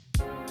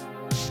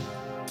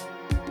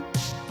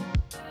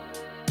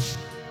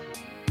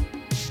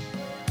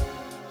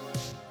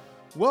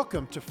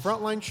Welcome to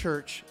Frontline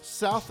Church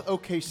South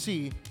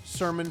OKC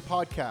Sermon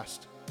Podcast.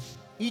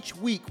 Each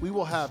week we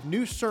will have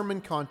new sermon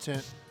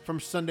content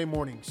from Sunday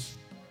mornings,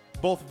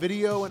 both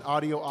video and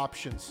audio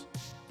options.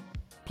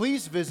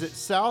 Please visit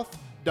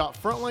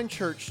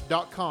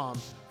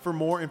south.frontlinechurch.com for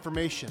more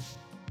information.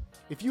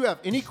 If you have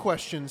any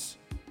questions,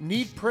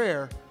 need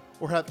prayer,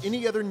 or have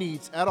any other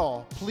needs at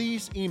all,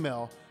 please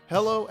email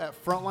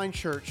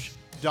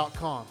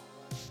hello@frontlinechurch.com.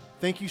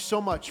 Thank you so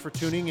much for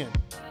tuning in.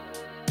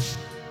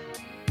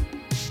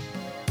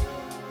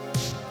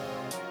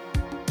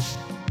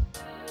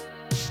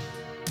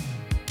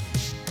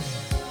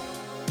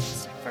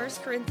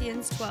 1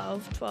 Corinthians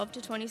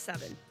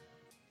 12:12-27.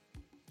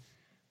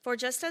 For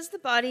just as the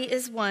body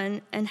is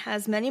one and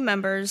has many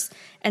members,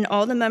 and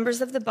all the members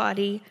of the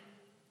body,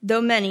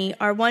 though many,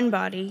 are one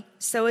body,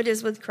 so it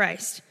is with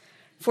Christ.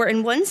 For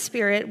in one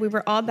Spirit we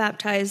were all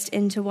baptized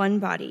into one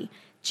body,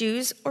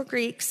 Jews or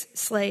Greeks,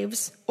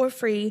 slaves or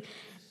free,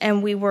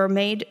 and we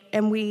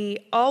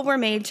all were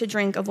made to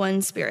drink of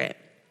one Spirit.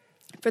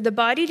 For the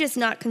body does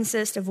not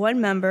consist of one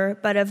member,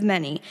 but of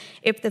many.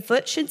 If the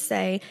foot should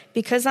say,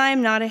 because I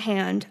am not a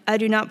hand, I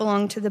do not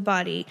belong to the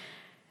body,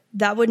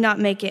 that would not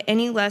make it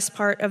any less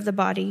part of the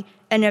body.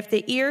 And if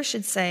the ear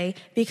should say,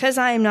 because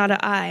I am not an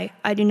eye,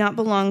 I do not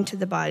belong to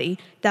the body,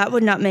 that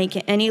would not make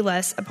it any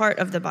less a part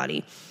of the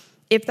body.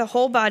 If the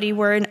whole body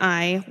were an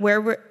eye,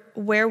 where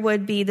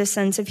would be the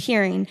sense of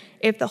hearing?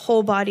 If the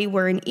whole body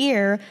were an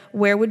ear,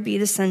 where would be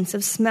the sense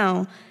of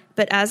smell?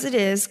 But as it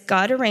is,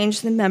 God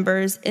arranged the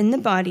members in the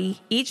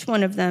body, each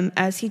one of them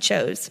as he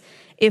chose.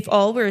 If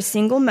all were a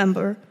single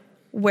member,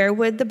 where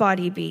would the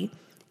body be?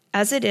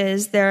 As it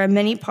is, there are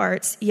many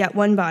parts, yet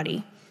one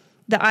body.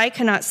 The eye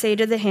cannot say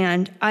to the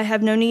hand, I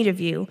have no need of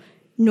you,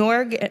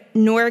 nor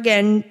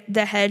again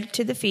the head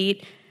to the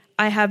feet,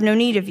 I have no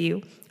need of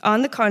you.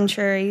 On the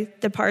contrary,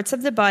 the parts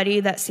of the body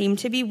that seem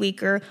to be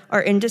weaker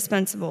are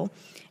indispensable.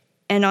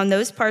 And on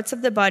those parts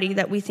of the body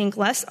that we think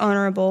less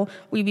honorable,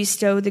 we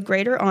bestow the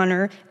greater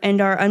honor, and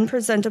our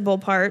unpresentable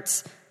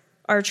parts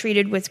are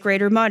treated with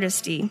greater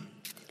modesty,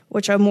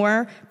 which our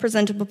more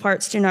presentable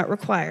parts do not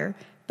require.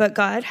 But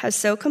God has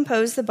so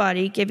composed the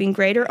body, giving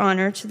greater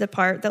honor to the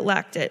part that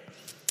lacked it,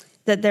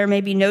 that there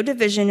may be no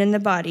division in the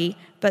body,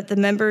 but the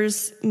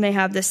members may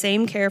have the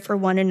same care for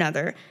one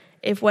another.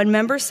 If one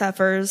member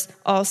suffers,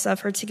 all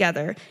suffer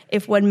together.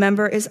 If one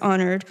member is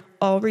honored,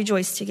 all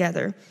rejoice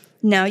together.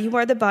 Now you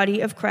are the body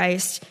of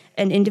Christ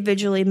and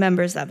individually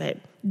members of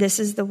it. This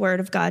is the word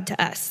of God to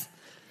us.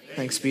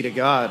 Thanks be to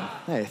God.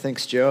 Hey,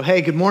 thanks, Joe.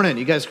 Hey, good morning.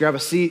 You guys grab a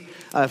seat.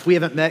 If we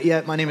haven't met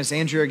yet, my name is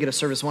Andrew. I get to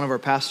serve as one of our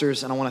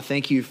pastors, and I want to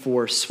thank you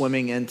for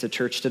swimming into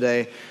church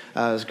today. It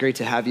was great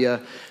to have you.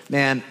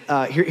 Man,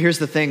 here's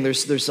the thing.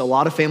 There's a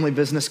lot of family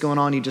business going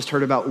on. You just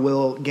heard about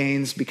Will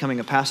Gaines becoming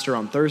a pastor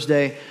on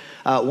Thursday.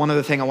 One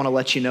other thing I want to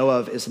let you know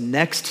of is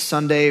next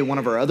Sunday, one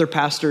of our other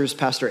pastors,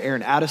 Pastor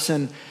Aaron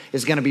Addison,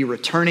 is going to be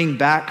returning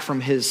back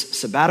from his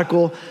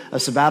sabbatical. A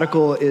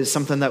sabbatical is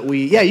something that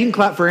you can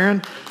clap for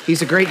Aaron.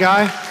 He's a great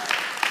guy.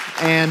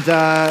 And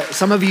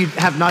some of you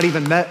have not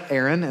even met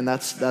Aaron, and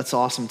that's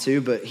awesome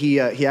too, but he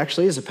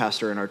actually is a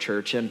pastor in our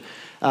church. And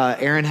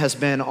Aaron has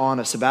been on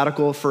a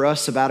sabbatical. For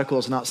us, sabbatical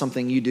is not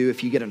something you do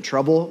if you get in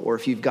trouble or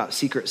if you've got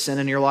secret sin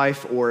in your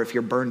life or if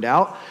you're burned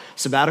out.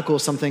 Sabbatical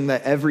is something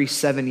that every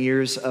 7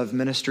 years of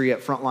ministry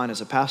at Frontline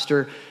as a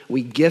pastor,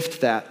 we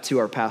gift that to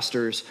our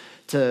pastors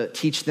to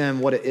teach them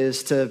what it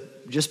is to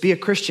just be a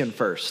Christian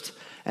first,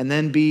 and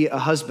then be a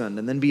husband,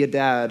 and then be a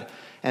dad,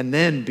 and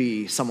then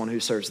be someone who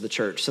serves the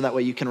church. So that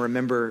way you can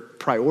remember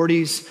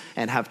priorities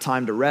and have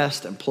time to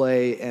rest and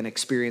play and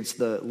experience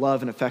the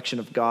love and affection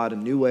of God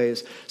in new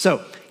ways.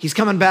 So he's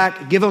coming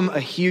back. Give him a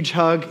huge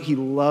hug. He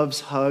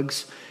loves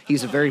hugs.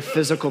 He's a very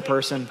physical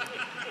person.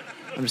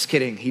 I'm just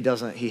kidding. He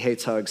doesn't. He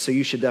hates hugs. So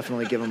you should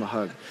definitely give him a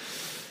hug.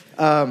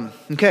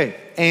 Okay.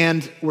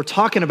 And we're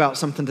talking about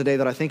something today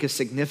that I think is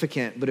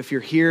significant. But if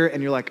you're here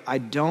and you're like, I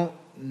don't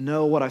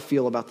know what I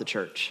feel about the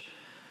church,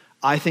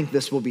 I think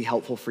this will be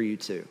helpful for you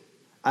too.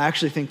 I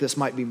actually think this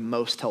might be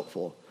most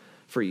helpful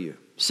for you.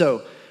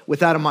 So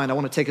with that in mind, I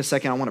want to take a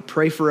second. I want to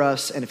pray for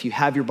us. And if you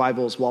have your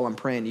Bibles while I'm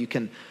praying, you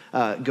can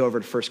go over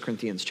to 1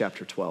 Corinthians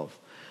chapter 12.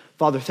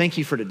 Father, thank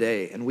you for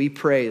today. And we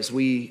pray as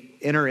we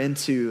enter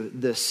into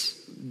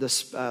this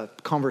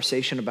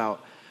conversation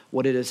about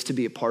what it is to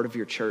be a part of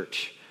your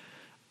church.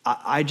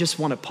 I just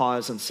want to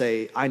pause and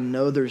say, I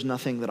know there's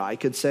nothing that I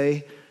could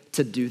say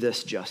to do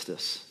this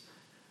justice.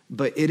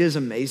 But it is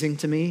amazing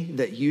to me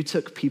that you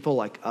took people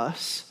like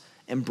us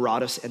and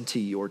brought us into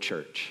your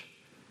church.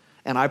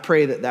 And I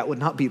pray that that would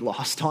not be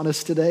lost on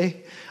us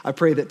today. I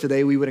pray that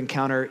today we would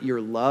encounter your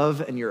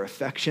love and your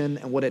affection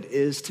and what it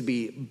is to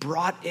be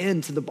brought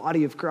into the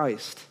body of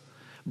Christ,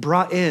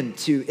 brought in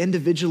to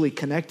individually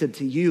connected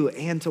to you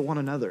and to one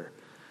another.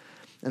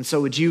 And so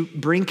would you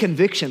bring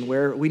conviction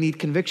where we need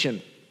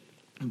conviction?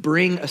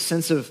 Bring a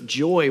sense of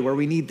joy where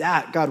we need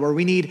that, God, where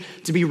we need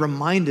to be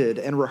reminded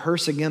and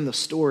rehearse again the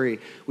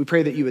story. We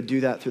pray that you would do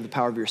that through the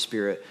power of your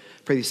Spirit.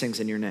 Pray these things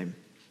in your name.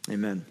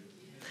 Amen.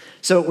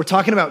 So we're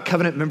talking about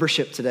covenant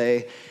membership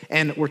today,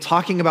 and we're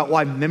talking about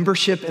why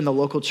membership in the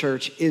local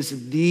church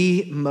is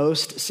the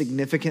most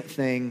significant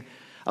thing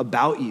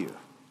about you.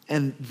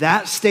 And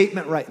that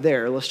statement right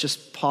there, let's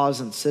just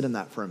pause and sit in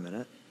that for a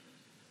minute.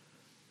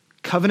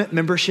 Covenant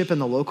membership in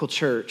the local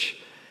church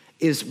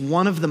is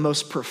one of the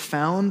most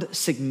profound,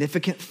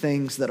 significant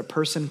things that a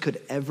person could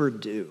ever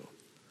do.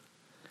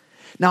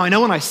 Now, I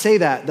know when I say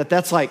that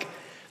that's like,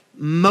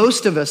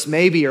 most of us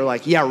maybe are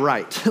like, yeah,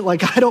 right.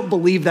 Like, I don't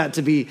believe that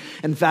to be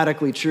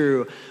emphatically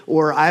true,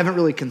 or I haven't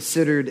really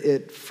considered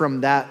it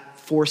from that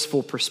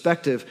forceful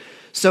perspective.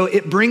 So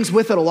it brings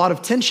with it a lot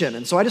of tension.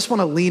 And so I just want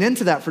to lean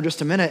into that for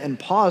just a minute and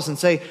pause and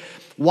say,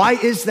 why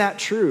is that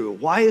true?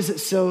 Why is it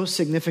so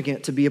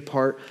significant to be a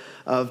part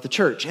of the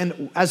church?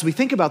 And as we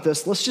think about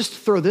this, let's just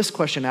throw this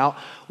question out.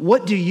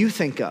 What do you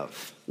think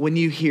of when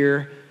you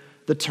hear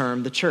the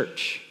term the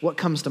church? What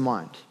comes to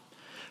mind?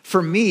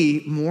 For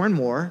me, more and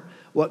more,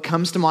 what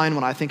comes to mind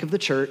when I think of the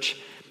church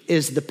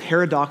is the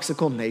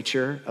paradoxical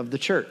nature of the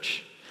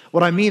church.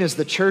 What I mean is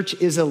the church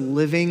is a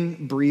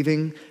living,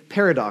 breathing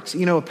paradox.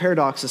 You know, a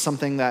paradox is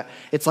something that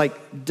it's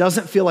like,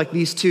 doesn't feel like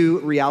these two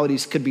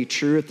realities could be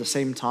true at the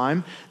same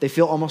time. They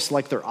feel almost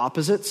like they're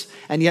opposites,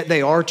 and yet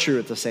they are true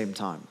at the same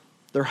time.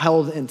 They're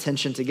held in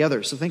tension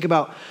together. So think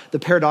about the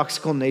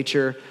paradoxical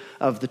nature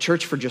of the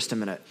church for just a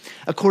minute.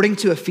 According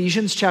to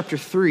Ephesians chapter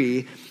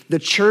 3, the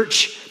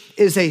church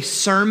is a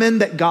sermon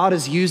that God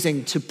is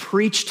using to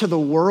preach to the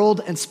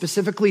world, and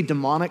specifically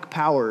demonic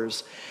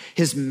powers,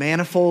 his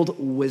manifold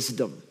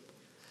wisdom.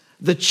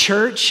 The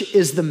church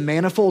is the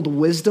manifold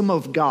wisdom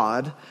of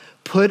God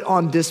put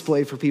on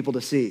display for people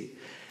to see.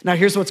 Now,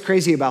 here's what's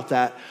crazy about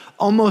that.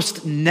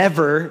 Almost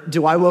never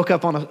do I wake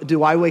up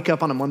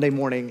on a Monday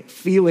morning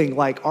feeling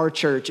like our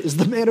church is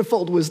the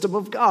manifold wisdom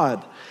of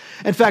God.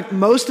 In fact,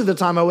 most of the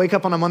time I wake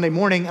up on a Monday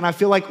morning and I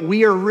feel like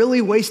we are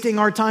really wasting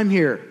our time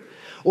here.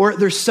 Or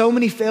there's so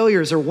many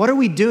failures, or what are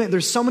we doing?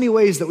 There's so many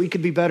ways that we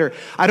could be better.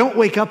 I don't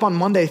wake up on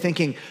Monday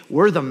thinking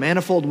we're the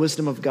manifold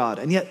wisdom of God.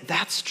 And yet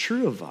that's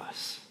true of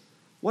us.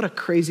 What a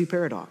crazy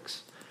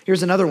paradox.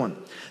 Here's another one.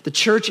 The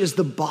church is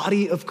the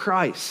body of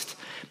Christ.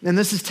 And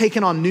this has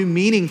taken on new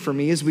meaning for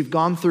me as we've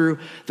gone through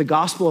the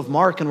Gospel of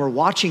Mark and we're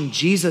watching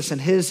Jesus and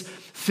his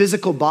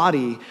physical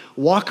body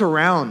walk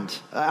around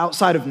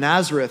outside of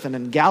Nazareth and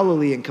in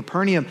Galilee and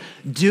Capernaum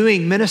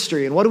doing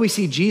ministry. And what do we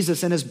see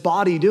Jesus and his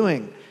body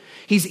doing?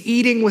 He's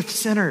eating with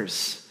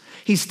sinners.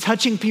 He's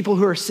touching people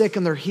who are sick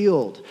and they're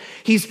healed.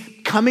 He's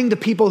coming to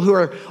people who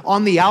are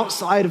on the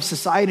outside of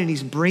society and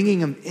he's bringing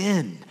them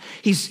in.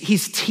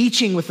 He's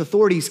teaching with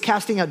authority. He's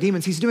casting out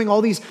demons. He's doing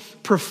all these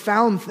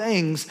profound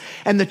things.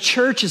 And the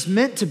church is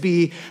meant to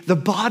be the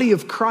body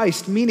of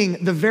Christ,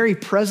 meaning the very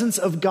presence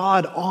of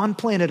God on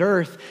planet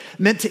Earth,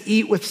 meant to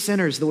eat with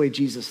sinners the way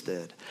Jesus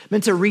did,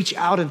 meant to reach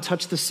out and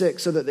touch the sick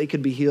so that they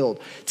could be healed,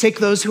 take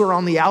those who are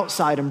on the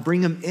outside and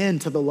bring them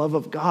into the love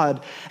of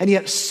God. And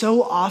yet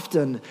so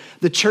often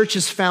the church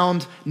is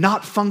found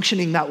not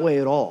functioning that way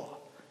at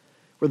all.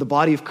 We're the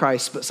body of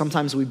Christ, but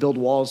sometimes we build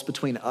walls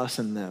between us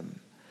and them.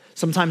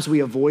 Sometimes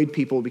we avoid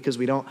people because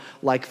we don't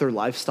like their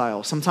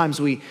lifestyle.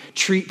 Sometimes we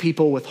treat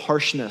people with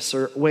harshness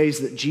or ways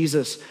that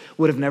Jesus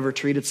would have never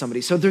treated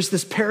somebody. So there's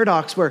this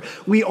paradox where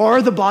we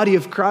are the body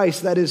of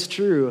Christ, that is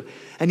true,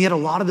 and yet a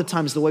lot of the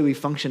times the way we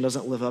function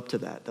doesn't live up to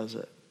that, does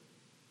it?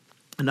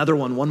 Another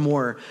one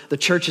more. The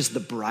church is the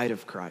bride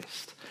of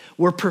Christ.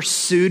 We're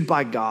pursued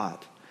by God.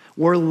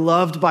 We're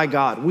loved by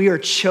God. We are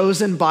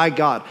chosen by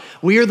God.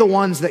 We are the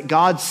ones that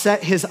God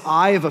set his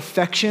eye of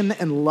affection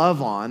and love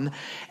on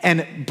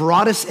and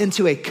brought us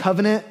into a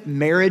covenant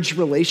marriage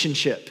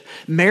relationship.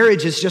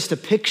 Marriage is just a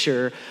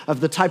picture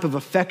of the type of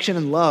affection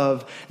and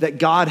love that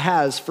God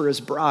has for his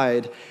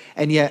bride.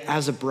 And yet,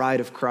 as a bride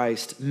of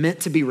Christ,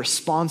 meant to be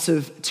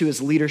responsive to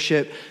his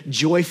leadership,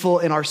 joyful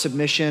in our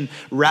submission,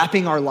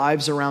 wrapping our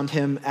lives around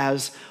him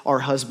as our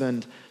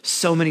husband,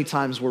 so many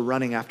times we're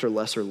running after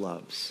lesser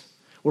loves.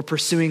 We're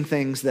pursuing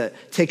things that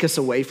take us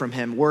away from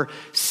him. We're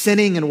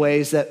sinning in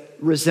ways that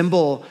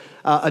resemble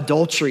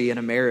adultery in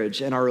a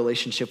marriage and our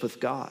relationship with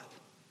God.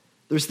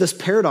 There's this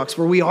paradox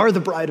where we are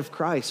the bride of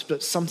Christ,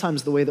 but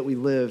sometimes the way that we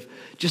live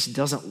just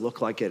doesn't look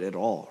like it at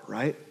all,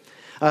 right?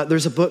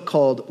 There's a book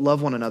called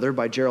Love One Another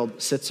by Gerald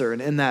Sitzer,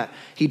 and in that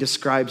he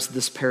describes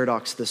this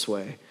paradox this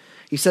way.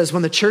 He says,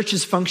 when the church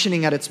is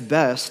functioning at its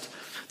best,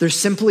 there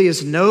simply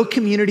is no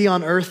community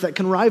on earth that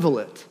can rival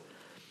it.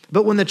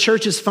 But when the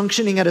church is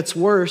functioning at its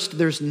worst,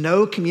 there's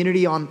no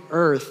community on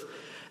earth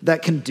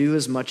that can do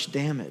as much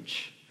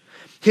damage.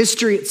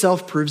 History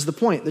itself proves the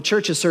point. The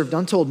church has served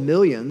untold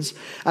millions,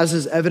 as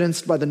is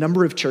evidenced by the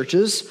number of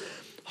churches,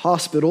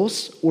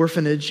 hospitals,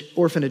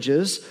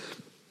 orphanages,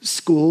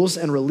 schools,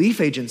 and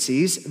relief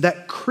agencies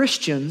that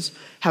Christians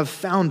have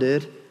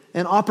founded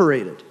and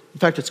operated. In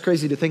fact, it's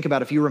crazy to think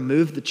about. If you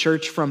remove the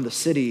church from the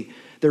city,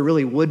 there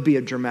really would be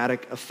a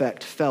dramatic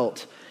effect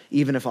felt,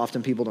 even if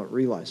often people don't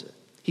realize it.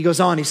 He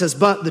goes on, he says,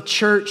 but the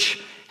church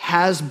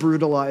has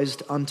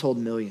brutalized untold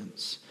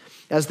millions,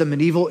 as the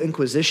medieval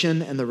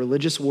Inquisition and the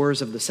religious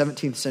wars of the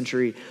 17th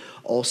century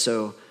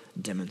also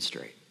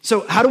demonstrate.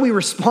 So how do we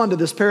respond to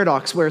this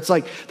paradox where it's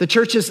like the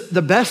church is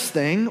the best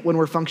thing when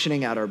we're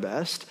functioning at our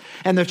best,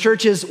 and the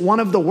church is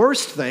one of the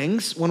worst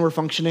things when we're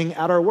functioning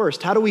at our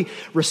worst? How do we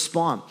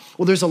respond?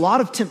 Well, there's a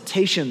lot of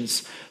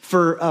temptations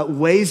for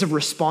ways of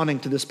responding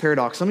to this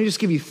paradox. Let me just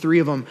give you 3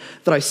 of them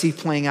that I see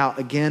playing out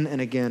again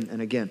and again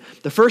and again.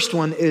 The first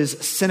one is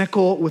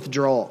cynical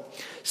withdrawal.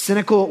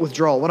 Cynical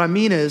withdrawal. What I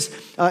mean is,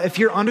 if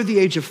you're under the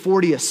age of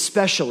 40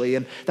 especially,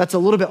 and that's a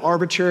little bit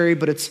arbitrary,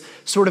 but it's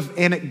sort of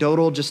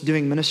anecdotal, just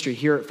doing ministry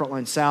here at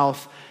Frontline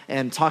South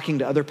and talking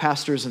to other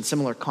pastors in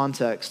similar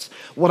contexts,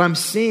 what I'm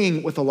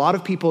seeing with a lot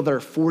of people that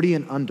are 40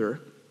 and under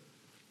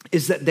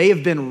is that they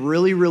have been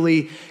really,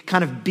 really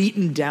kind of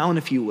beaten down,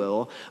 if you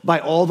will, by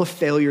all the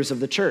failures of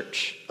the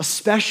church,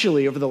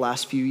 especially over the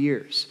last few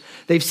years.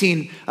 They've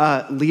seen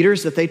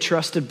leaders that they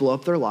trusted blow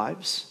up their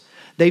lives.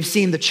 They've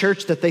seen the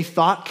church that they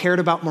thought cared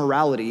about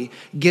morality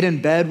get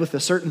in bed with a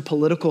certain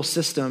political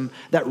system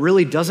that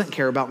really doesn't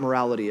care about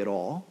morality at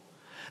all.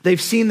 They've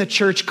seen the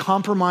church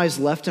compromise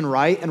left and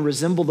right and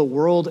resemble the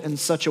world in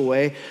such a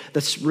way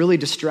that's really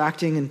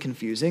distracting and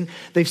confusing.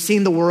 They've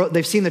seen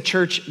the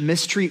church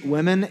mistreat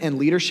women and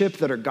leadership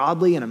that are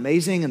godly and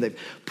amazing, and they've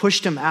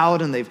pushed them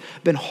out, and they've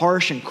been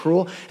harsh and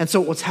cruel. And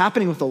so what's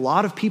happening with a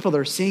lot of people that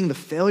are seeing the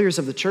failures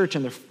of the church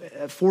and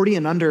their 40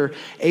 and under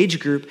age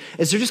group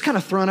is they're just kind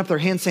of throwing up their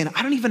hands saying,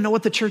 I don't even know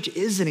what the church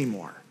is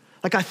anymore.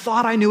 Like, I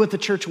thought I knew what the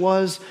church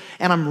was,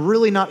 and I'm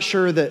really not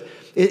sure that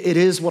it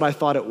is what I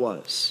thought it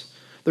was.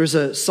 There's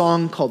a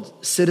song called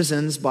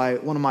Citizens by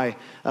one of my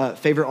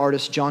favorite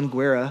artists, John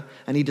Guerra,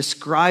 and he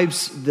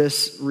describes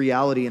this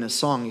reality in a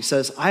song. He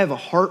says, I have a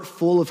heart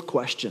full of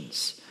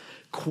questions,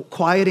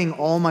 quieting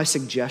all my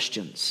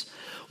suggestions.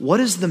 What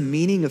is the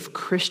meaning of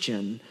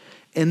Christian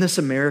in this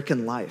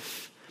American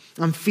life?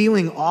 I'm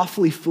feeling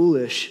awfully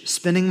foolish,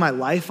 spending my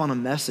life on a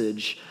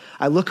message.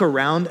 I look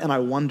around and I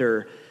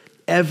wonder,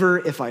 ever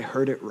if I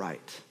heard it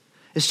right.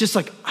 It's just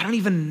like, I don't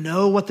even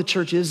know what the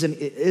church is and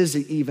it is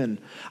even.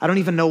 I don't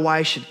even know why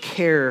I should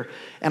care,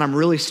 and I'm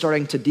really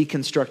starting to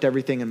deconstruct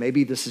everything, and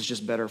maybe this is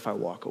just better if I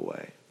walk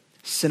away.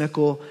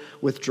 Cynical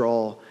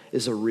withdrawal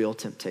is a real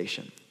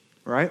temptation,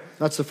 right?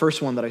 That's the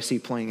first one that I see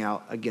playing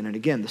out again and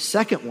again. The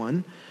second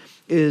one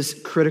is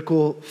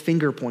critical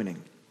finger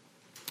pointing.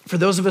 For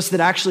those of us that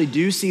actually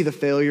do see the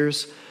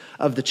failures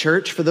of the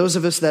church, for those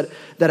of us that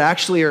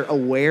actually are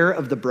aware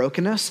of the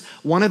brokenness,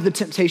 one of the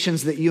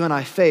temptations that you and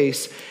I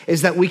face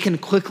is that we can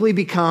quickly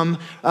become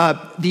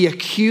the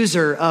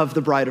accuser of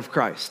the bride of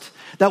Christ.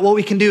 That what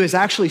we can do is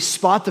actually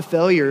spot the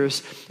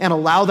failures and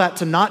allow that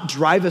to not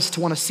drive us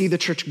to want to see the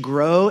church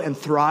grow and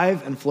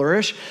thrive and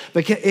flourish,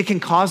 but it can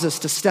cause us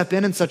to step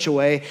in such a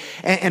way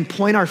and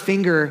point our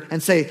finger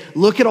and say,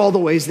 look at all the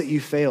ways that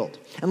you failed.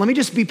 And let me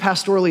just be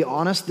pastorally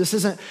honest. This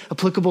isn't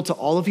applicable to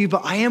all of you,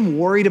 but I am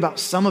worried about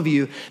some of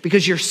you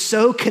because you're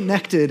so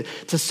connected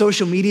to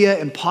social media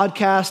and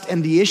podcast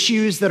and the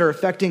issues that are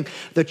affecting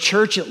the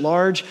church at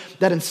large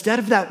that instead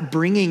of that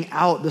bringing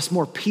out this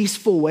more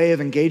peaceful way of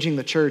engaging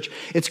the church,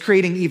 it's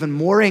creating even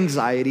more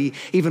anxiety,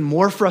 even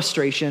more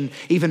frustration,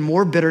 even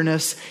more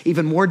bitterness,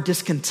 even more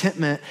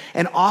discontentment.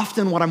 And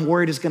often what I'm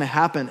worried is going to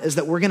happen is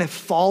that we're going to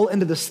fall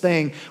into this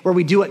thing where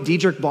we do what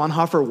Dietrich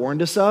Bonhoeffer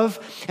warned us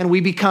of, and we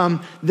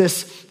become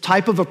this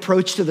type of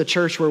approach to the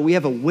church where we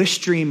have a wish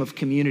dream of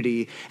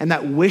community, and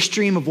that wish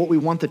dream of what we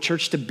want the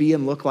church to be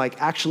and look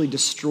like actually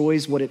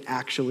destroys what it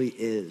actually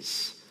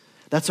is.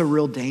 That's a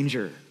real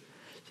danger.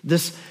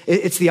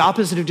 It's the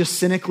opposite of just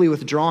cynically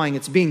withdrawing.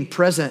 It's being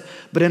present,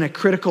 but in a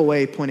critical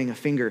way, pointing a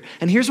finger.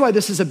 And here's why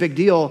this is a big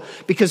deal,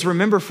 because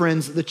remember,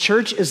 friends, the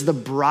church is the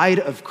bride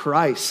of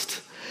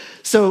Christ.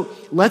 So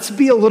let's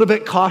be a little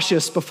bit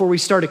cautious before we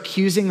start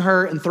accusing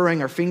her and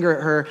throwing our finger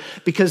at her,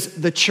 because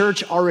the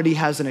church already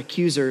has an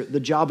accuser.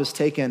 The job is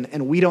taken,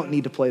 and we don't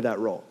need to play that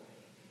role,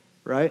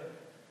 right?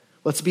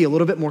 Let's be a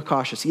little bit more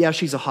cautious. Yeah,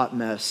 she's a hot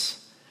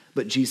mess,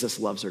 but Jesus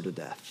loves her to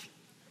death.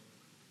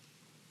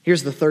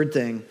 Here's the third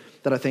thing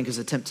that I think is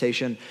a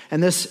temptation,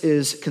 and this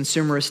is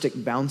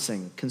consumeristic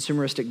bouncing.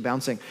 Consumeristic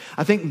bouncing.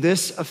 I think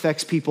this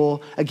affects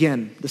people,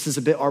 again, this is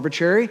a bit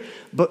arbitrary,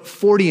 but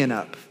 40 and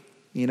up.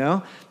 You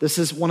know, this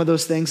is one of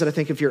those things that I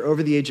think if you're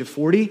over the age of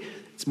 40,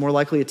 it's more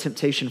likely a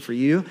temptation for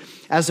you.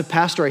 As a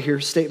pastor, I hear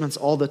statements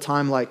all the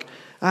time like,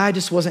 I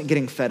just wasn't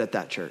getting fed at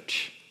that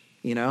church,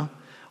 you know?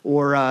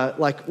 Or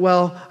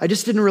well, I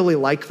just didn't really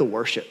like the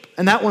worship.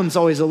 And that one's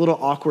always a little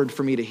awkward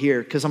for me to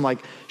hear because I'm like,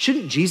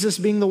 shouldn't Jesus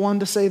being the one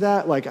to say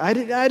that? Like, I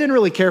didn't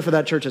really care for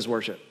that church's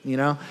worship, you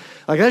know?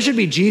 Like, that should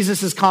be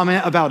Jesus's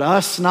comment about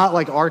us, not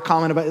like our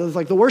comment about,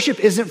 like, the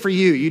worship isn't for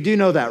you. You do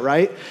know that,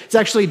 right? It's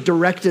actually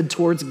directed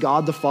towards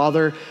God the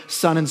Father,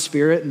 Son, and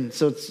Spirit. And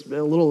so it's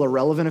a little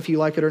irrelevant if you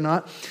like it or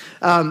not.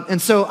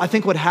 And so I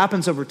think what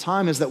happens over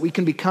time is that we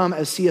can become,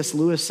 as C.S.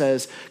 Lewis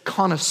says,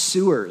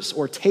 connoisseurs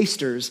or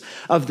tasters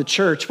of the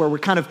church. church where we're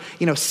kind of,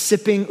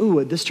 sipping,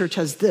 ooh, this church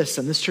has this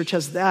and this church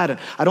has that, and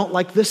I don't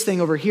like this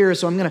thing over here,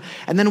 so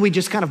and then we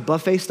just kind of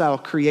buffet style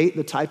create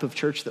the type of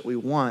church that we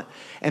want.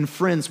 And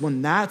friends,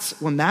 when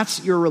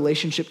that's your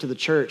relationship to the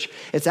church,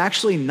 it's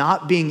actually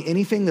not being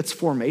anything that's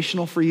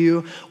formational for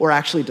you or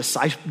actually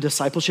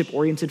discipleship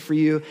oriented for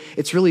you.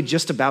 It's really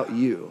just about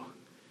you.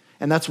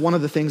 And that's one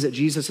of the things that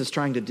Jesus is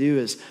trying to do,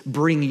 is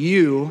bring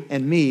you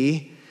and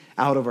me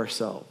out of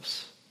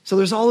ourselves. So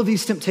there's all of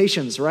these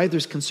temptations, right?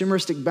 There's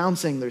consumeristic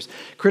bouncing, there's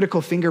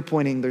critical finger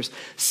pointing, there's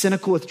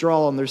cynical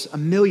withdrawal, and there's a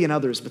million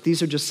others, but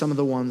these are just some of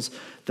the ones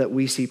that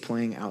we see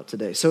playing out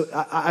today. So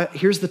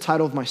here's the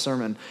title of my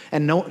sermon,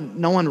 and no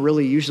one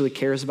really usually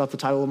cares about the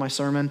title of my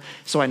sermon,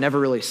 so I never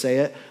really say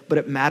it, but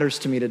it matters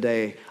to me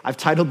today. I've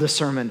titled this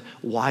sermon,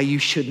 Why You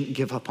Shouldn't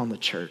Give Up on the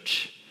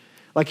Church.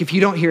 Like, if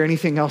you don't hear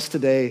anything else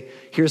today,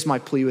 here's my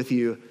plea with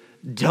you.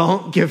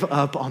 Don't give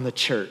up on the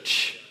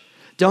church.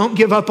 Don't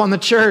give up on the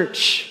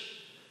church.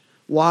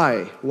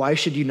 Why? Why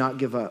should you not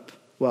give up?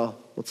 Well,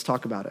 let's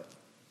talk about it.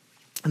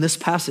 In this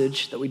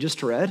passage that we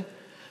just read,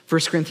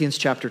 1 Corinthians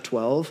chapter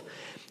 12,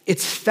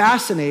 it's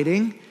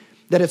fascinating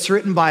that it's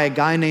written by a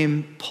guy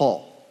named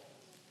Paul.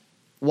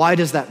 Why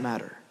does that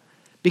matter?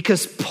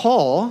 Because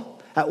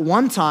Paul, at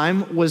one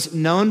time, was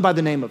known by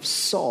the name of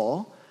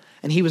Saul,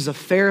 and he was a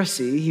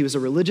Pharisee, he was a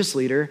religious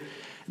leader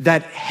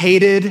that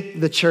hated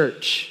the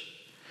church.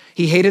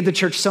 He hated the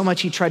church so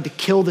much he tried to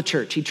kill the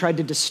church. He tried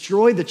to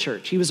destroy the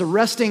church. He was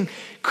arresting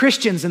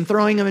Christians and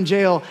throwing them in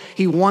jail.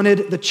 He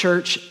wanted the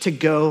church to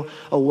go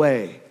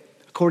away.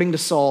 According to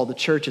Saul, the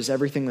church is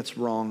everything that's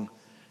wrong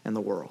in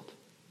the world.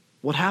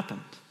 What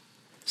happened?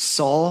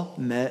 Saul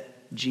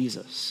met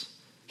Jesus.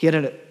 He had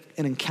an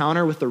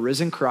encounter with the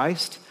risen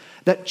Christ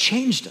that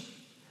changed him.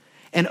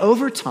 And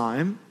over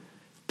time,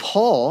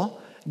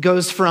 Paul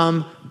goes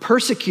from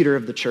persecutor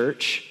of the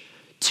church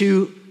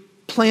to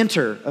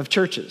planter of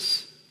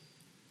churches.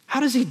 How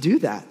does he do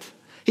that?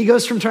 He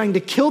goes from trying to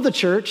kill the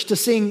church to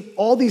seeing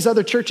all these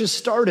other churches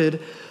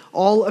started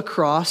all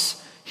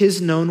across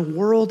his known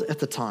world at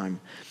the time.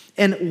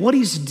 And what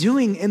he's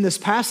doing in this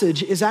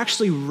passage is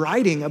actually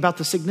writing about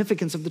the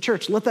significance of the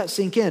church. Let that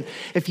sink in.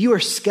 If you are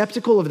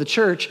skeptical of the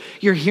church,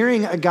 you're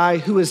hearing a guy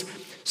who is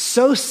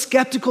so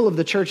skeptical of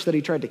the church that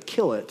he tried to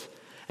kill it.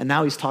 And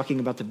now he's talking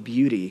about the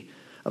beauty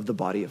of the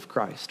body of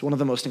Christ. One of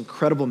the most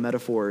incredible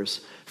metaphors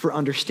for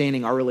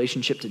understanding our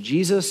relationship to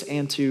Jesus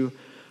and to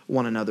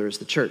one another as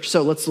the church.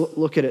 So let's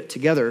look at it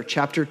together.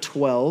 Chapter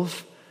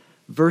 12,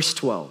 verse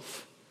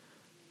 12.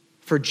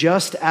 For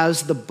just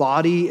as the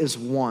body is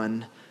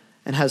one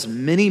and has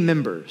many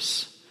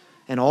members,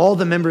 and all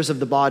the members of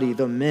the body,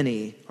 though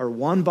many, are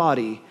one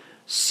body,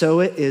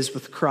 so it is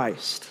with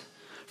Christ.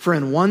 For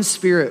in one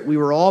Spirit we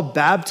were all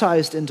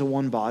baptized into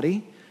one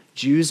body,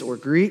 Jews or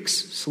Greeks,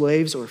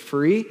 slaves or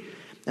free,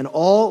 and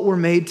all were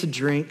made to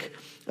drink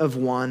of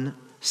one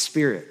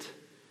Spirit.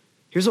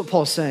 Here's what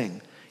Paul's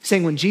saying. He's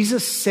saying when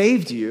Jesus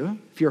saved you,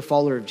 if you're a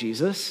follower of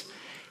Jesus,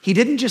 he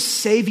didn't just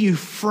save you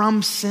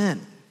from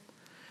sin.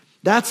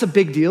 That's a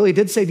big deal. He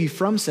did save you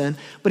from sin,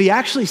 but he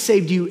actually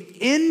saved you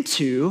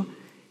into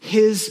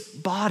his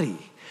body.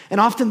 And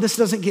often this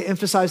doesn't get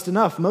emphasized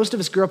enough. Most of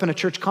us grew up in a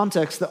church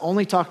context that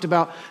only talked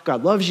about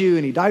God loves you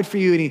and he died for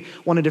you and he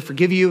wanted to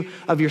forgive you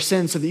of your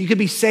sins so that you could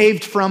be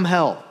saved from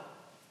hell.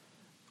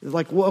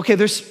 Like, well, okay,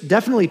 there's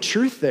definitely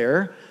truth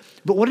there,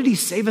 but what did he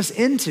save us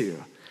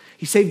into?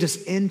 He saved us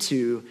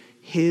into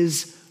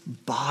his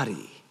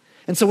body.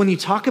 And so when you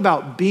talk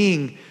about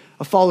being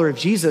a follower of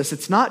Jesus,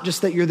 it's not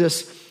just that you're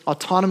this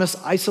autonomous,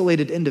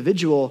 isolated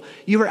individual.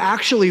 You were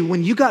actually,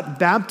 when you got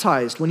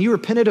baptized, when you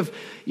repented of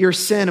your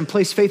sin and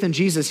placed faith in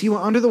Jesus, you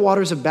went under the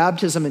waters of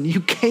baptism and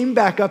you came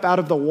back up out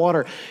of the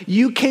water.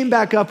 You came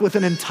back up with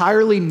an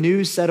entirely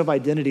new set of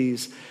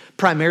identities,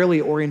 primarily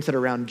oriented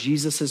around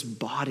Jesus's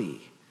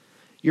body.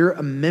 You're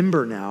a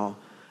member now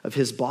of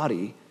his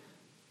body,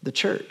 the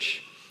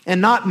church. And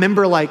not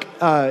member like,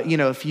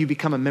 if you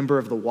become a member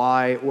of the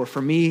Y, or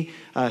for me,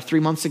 3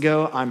 months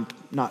ago, I'm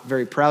not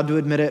very proud to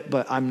admit it,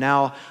 but I'm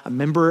now a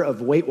member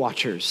of Weight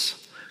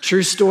Watchers.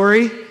 True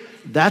story.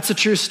 That's a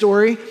true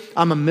story.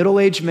 I'm a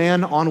middle-aged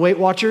man on Weight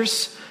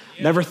Watchers.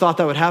 Never thought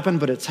that would happen,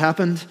 but it's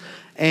happened.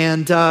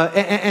 And so,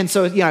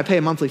 I pay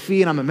a monthly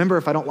fee and I'm a member.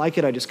 If I don't like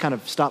it, I just kind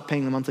of stop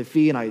paying the monthly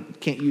fee and I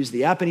can't use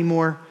the app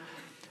anymore.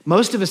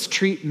 Most of us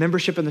treat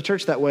membership in the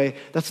church that way.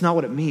 That's not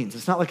what it means.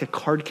 It's not like a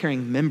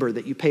card-carrying member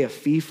that you pay a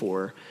fee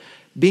for.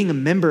 Being a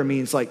member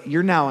means like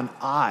you're now an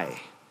eye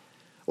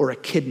or a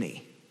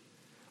kidney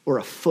or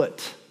a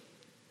foot.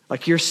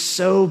 Like you're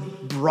so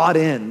brought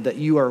in that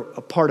you are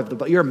a part of the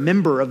body. You're a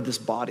member of this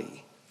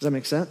body. Does that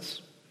make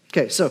sense?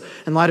 Okay, so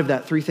in light of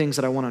that, 3 things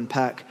that I want to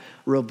unpack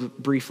real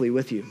briefly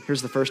with you.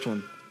 Here's the first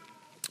one.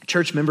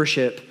 Church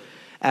membership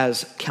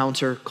as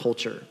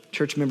counterculture.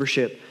 Church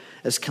membership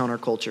as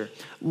counterculture.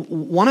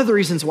 One of the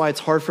reasons why it's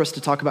hard for us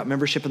to talk about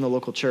membership in the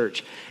local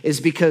church is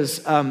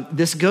because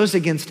this goes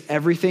against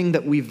everything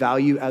that we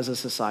value as a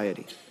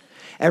society.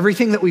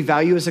 Everything that we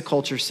value as a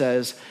culture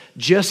says,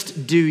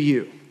 just do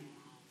you.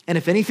 And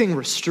if anything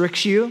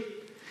restricts you,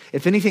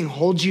 if anything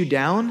holds you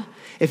down,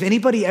 if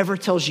anybody ever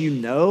tells you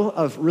no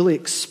of really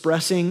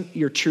expressing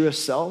your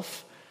truest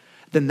self,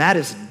 then that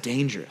is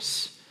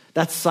dangerous.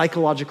 That's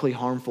psychologically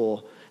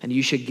harmful, and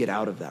you should get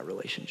out of that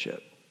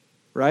relationship,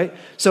 right?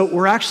 So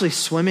we're actually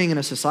swimming in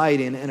a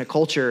society and in a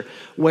culture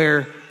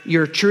where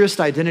your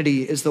truest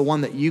identity is the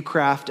one that you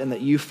craft and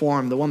that you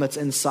form, the one that's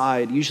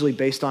inside, usually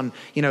based on,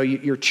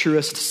 your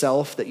truest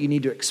self that you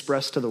need to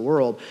express to the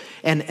world.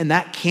 And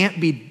that can't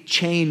be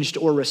changed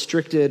or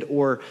restricted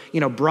or,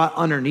 brought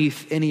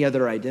underneath any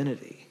other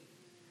identity.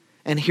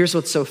 And here's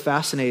what's so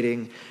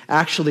fascinating.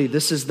 Actually,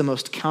 this is the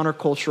most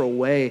countercultural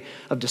way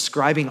of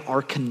describing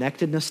our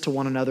connectedness to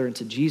one another and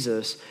to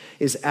Jesus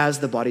is as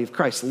the body of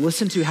Christ.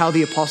 Listen to how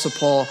the Apostle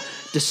Paul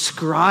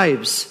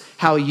describes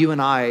how you and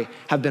I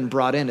have been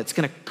brought in. It's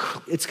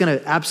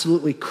gonna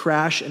absolutely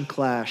crash and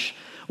clash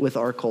with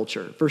our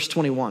culture. Verse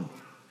 21,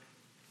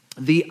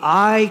 the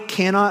eye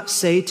cannot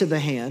say to the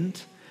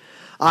hand,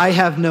 I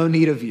have no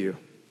need of you,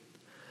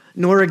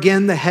 nor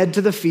again the head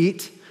to the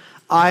feet,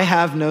 I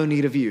have no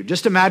need of you.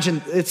 Just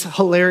imagine, it's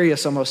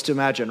hilarious almost to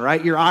imagine,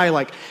 right? Your eye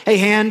like, hey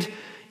hand,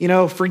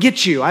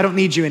 forget you. I don't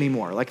need you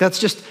anymore. Like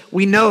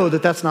we know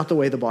that that's not the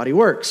way the body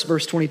works.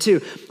 Verse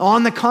 22,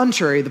 on the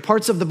contrary, the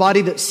parts of the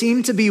body that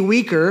seem to be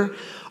weaker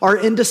are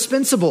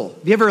indispensable.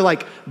 Have you ever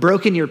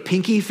broken your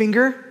pinky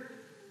finger?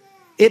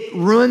 It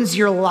ruins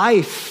your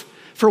life.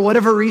 For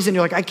whatever reason,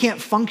 you're like, I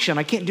can't function.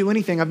 I can't do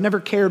anything. I've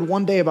never cared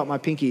one day about my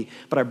pinky,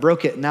 but I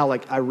broke it. And now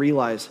I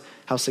realize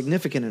how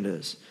significant it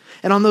is.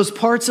 And on those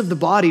parts of the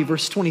body,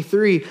 verse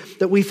 23,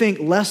 that we think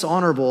less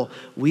honorable,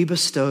 we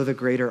bestow the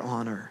greater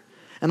honor.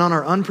 And on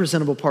our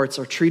unpresentable parts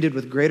are treated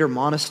with greater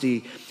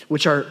modesty,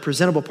 which our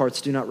presentable parts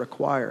do not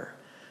require.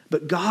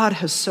 But God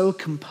has so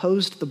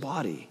composed the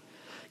body,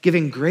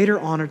 giving greater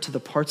honor to the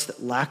parts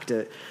that lacked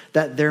it,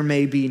 that there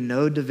may be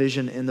no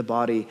division in the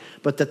body,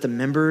 but that the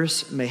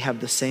members may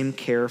have the same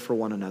care for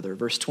one another.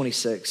 Verse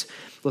 26,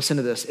 listen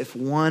to this. If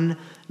one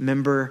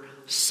member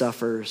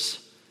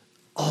suffers,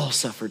 all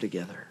suffer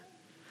together.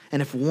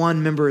 And if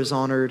one member is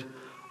honored,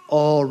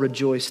 all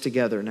rejoice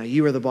together. Now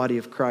you are the body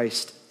of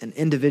Christ and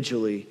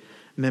individually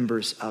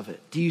members of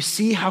it. Do you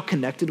see how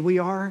connected we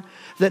are?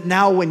 That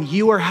now when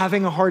you are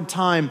having a hard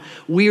time,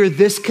 we are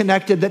this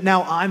connected that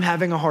now I'm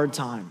having a hard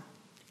time.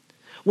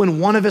 When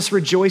one of us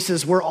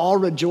rejoices, we're all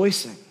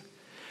rejoicing.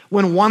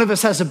 When one of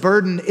us has a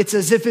burden, it's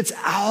as if it's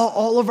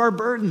all of our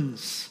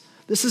burdens.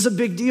 This is a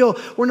big deal.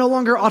 We're no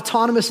longer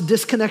autonomous,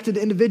 disconnected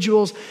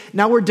individuals.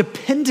 Now we're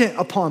dependent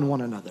upon one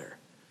another.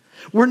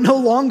 We're no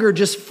longer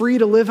just free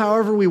to live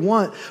however we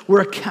want.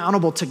 We're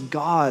accountable to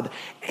God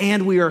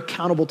and we are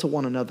accountable to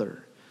one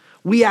another.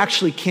 We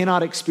actually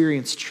cannot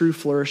experience true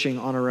flourishing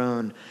on our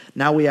own.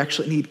 Now we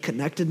actually need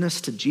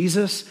connectedness to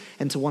Jesus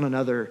and to one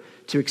another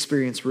to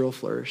experience real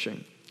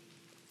flourishing.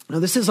 Now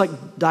this is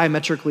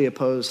diametrically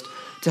opposed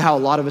to how a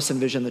lot of us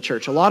envision the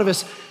church. A lot of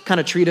us kind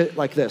of treat it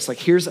like this,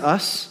 here's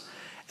us,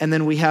 and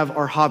then we have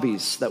our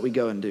hobbies that we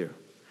go and do.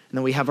 And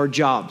then we have our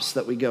jobs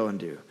that we go and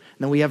do.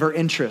 And then we have our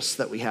interests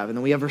that we have, and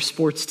then we have our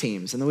sports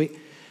teams, and then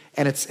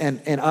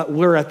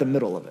we're at the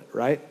middle of it,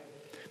 right?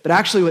 But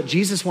actually what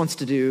Jesus wants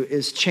to do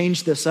is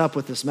change this up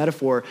with this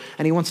metaphor,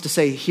 and he wants to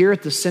say, here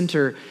at the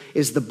center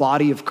is the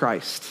body of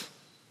Christ.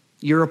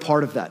 You're a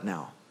part of that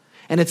now.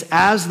 And it's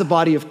as the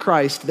body of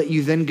Christ that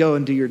you then go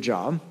and do your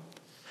job.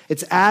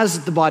 It's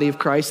as the body of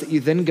Christ that you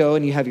then go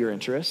and you have your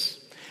interests.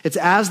 It's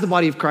as the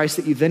body of Christ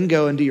that you then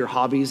go and do your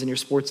hobbies and your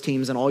sports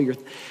teams and all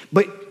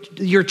but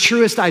your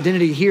truest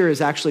identity here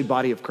is actually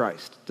body of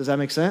Christ. Does that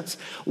make sense?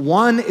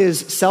 One is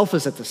self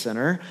is at the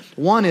center.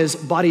 One is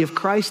body of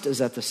Christ is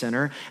at the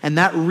center. And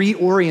that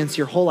reorients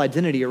your whole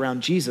identity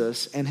around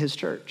Jesus and his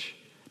church.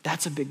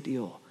 That's a big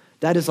deal.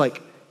 That is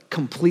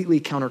completely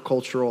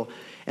countercultural.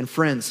 And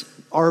friends,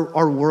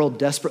 our world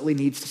desperately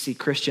needs to see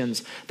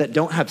Christians that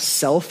don't have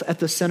self at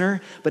the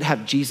center, but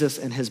have Jesus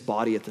and his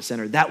body at the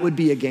center. That would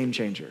be a game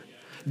changer.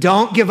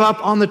 Don't give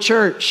up on the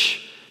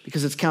church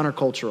because it's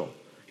countercultural.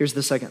 Here's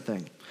the second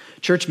thing.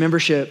 Church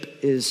membership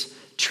is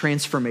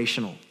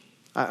transformational.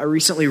 I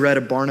recently read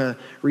a Barna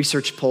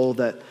research poll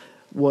that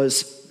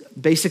was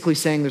basically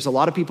saying there's a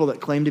lot of people that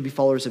claim to be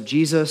followers of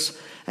Jesus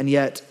and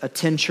yet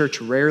attend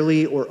church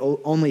rarely or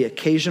only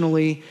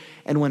occasionally.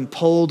 And when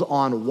polled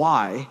on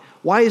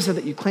why is it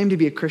that you claim to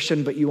be a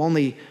Christian but you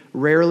only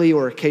rarely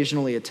or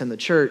occasionally attend the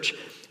church?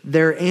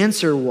 Their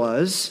answer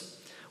was,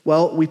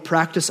 well, we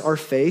practice our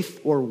faith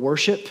or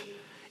worship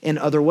in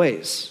other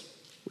ways.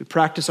 We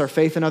practice our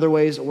faith in other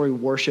ways or we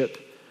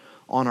worship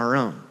on our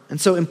own. And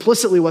so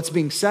implicitly what's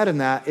being said in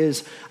that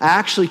is I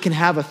actually can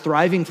have a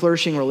thriving,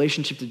 flourishing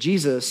relationship to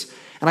Jesus,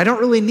 and I don't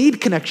really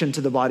need connection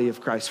to the body of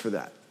Christ for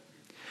that.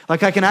 I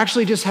can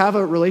actually just have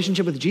a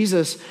relationship with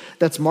Jesus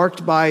that's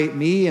marked by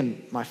me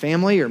and my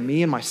family or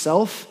me and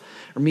myself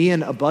or me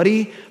and a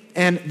buddy,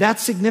 and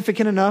that's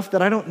significant enough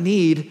that I don't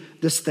need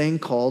this thing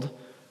called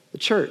the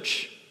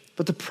church.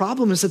 But the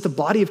problem is that the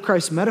body of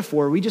Christ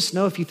metaphor, we just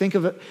know if you think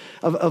of it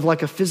of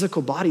a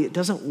physical body, it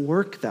doesn't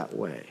work that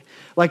way.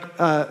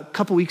 A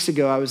couple weeks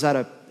ago, I was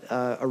at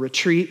a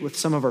retreat with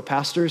some of our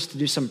pastors to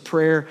do some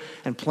prayer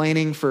and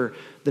planning for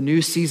the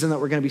new season that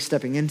we're going to be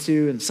stepping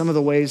into and some of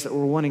the ways that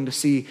we're wanting to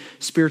see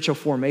spiritual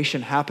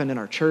formation happen in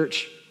our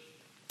church.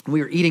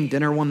 We were eating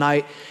dinner one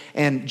night,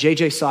 and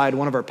JJ Side,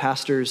 one of our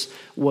pastors,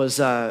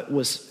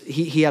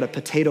 he had a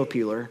potato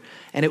peeler,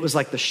 and it was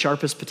like the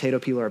sharpest potato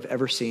peeler I've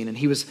ever seen, and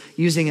he was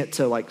using it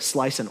to like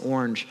slice an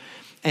orange,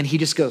 and he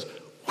just goes,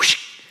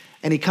 whoosh,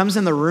 and he comes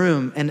in the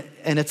room, and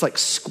it's like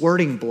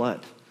squirting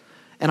blood,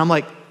 and I'm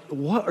like,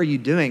 what are you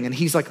doing? And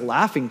he's like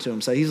laughing to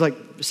himself. He's like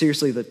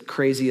seriously the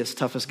craziest,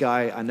 toughest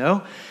guy I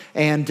know,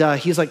 and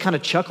he's like kind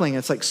of chuckling.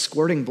 It's like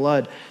squirting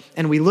blood.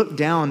 And we look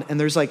down, and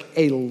there's like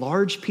a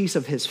large piece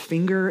of his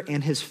finger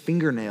and his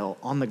fingernail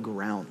on the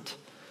ground.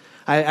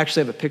 I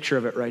actually have a picture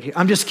of it right here.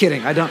 I'm just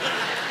kidding.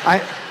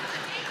 I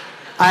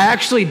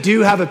actually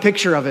do have a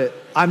picture of it.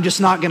 I'm just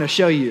not going to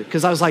show you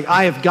because I was like,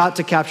 I have got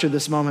to capture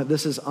this moment.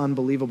 This is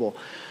unbelievable.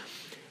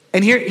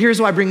 And here's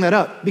why I bring that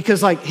up.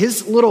 Because like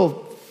his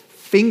little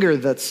finger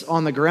that's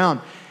on the ground,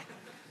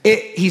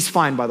 he's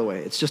fine, by the way.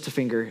 It's just a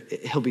finger.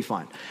 He'll be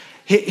fine.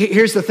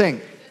 Here's the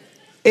thing.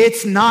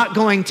 It's not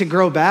going to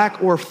grow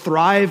back or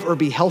thrive or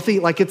be healthy.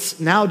 Like it's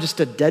now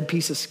just a dead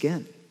piece of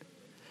skin.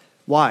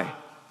 Why?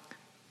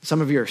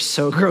 Some of you are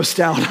so grossed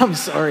out. I'm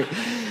sorry.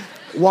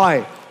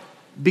 Why?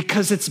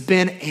 Because it's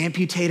been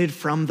amputated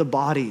from the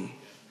body.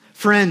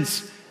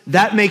 Friends,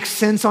 that makes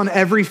sense on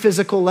every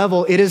physical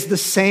level. It is the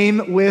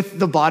same with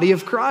the body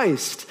of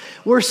Christ.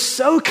 We're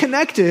so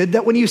connected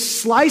that when you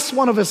slice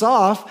one of us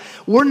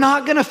off, we're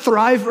not going to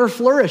thrive or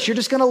flourish. You're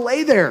just going to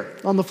lay there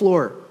on the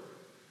floor,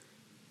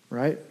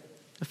 right?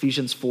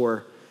 Ephesians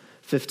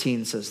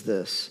 4:15 says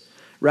this,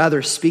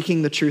 rather,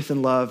 speaking the truth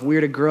in love, we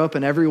are to grow up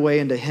in every way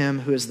into him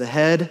who is the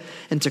head,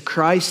 and to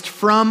Christ,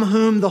 from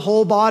whom the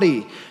whole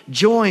body,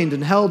 joined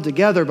and held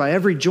together by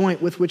every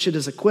joint with which it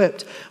is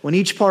equipped, when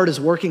each part is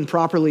working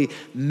properly,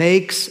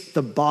 makes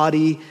the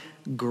body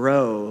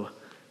grow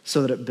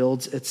so that it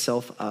builds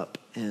itself up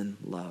in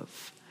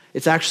love.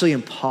 It's actually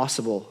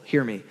impossible,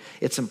 hear me,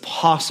 it's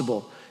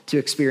impossible to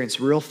experience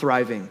real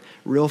thriving,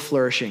 real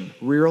flourishing,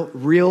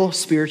 real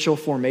spiritual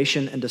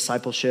formation and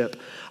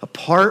discipleship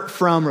apart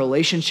from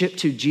relationship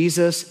to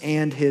Jesus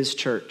and his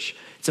church.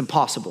 It's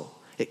impossible.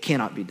 It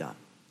cannot be done.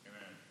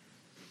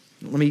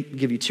 Amen. Let me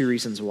give you 2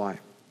 reasons why.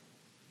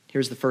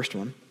 Here's the first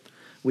one.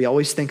 We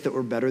always think that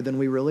we're better than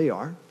we really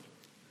are,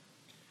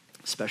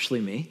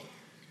 especially me.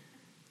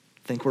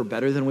 Think we're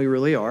better than we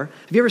really are.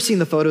 Have you ever seen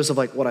the photos of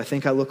like what I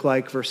think I look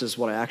like versus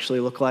what I actually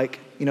look like?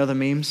 You know the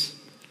memes,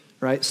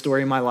 right?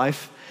 Story of my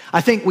life. I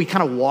think we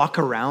kind of walk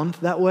around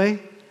that way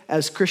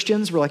as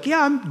Christians. We're like,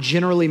 yeah, I'm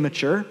generally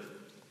mature.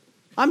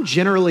 I'm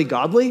generally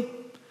godly.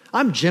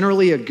 I'm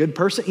generally a good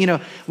person. You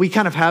know, we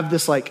kind of have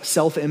this like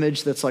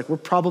self-image that's like, we're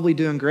probably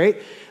doing great.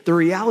 The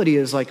reality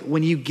is like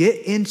when you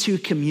get into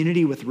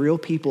community with real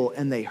people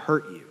and they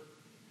hurt you,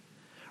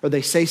 or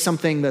they say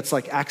something that's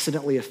like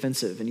accidentally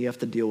offensive and you have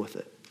to deal with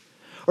it,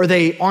 or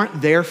they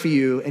aren't there for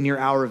you in your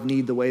hour of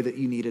need the way that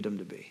you needed them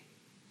to be,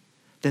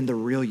 then the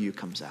real you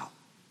comes out.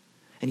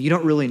 And you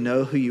don't really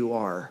know who you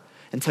are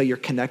until you're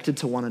connected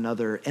to one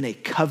another in a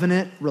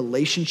covenant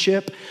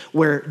relationship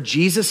where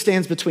Jesus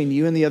stands between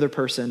you and the other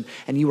person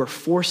and you are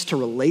forced to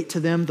relate to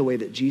them the way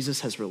that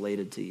Jesus has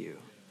related to you.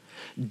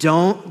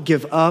 Don't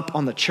give up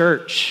on the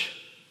church.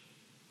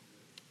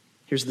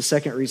 Here's the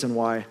second reason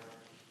why.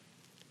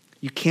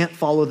 You can't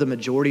follow the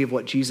majority of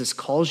what Jesus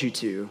calls you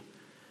to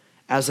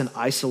as an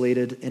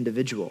isolated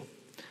individual.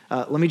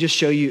 Let me just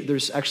show you,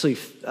 there's actually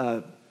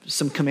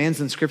some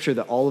commands in Scripture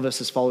that all of us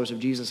as followers of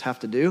Jesus have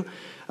to do.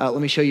 Let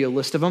me show you a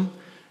list of them.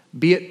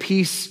 Be at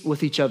peace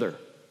with each other.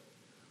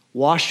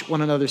 Wash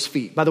one another's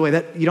feet. By the way,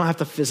 that you don't have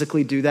to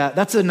physically do that.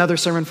 That's another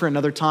sermon for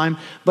another time.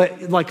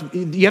 But like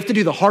you have to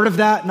do the heart of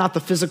that, not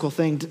the physical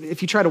thing.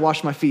 If you try to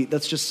wash my feet,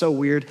 that's just so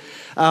weird.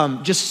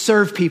 Just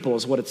serve people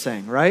is what it's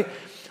saying, right?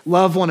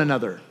 Love one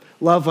another.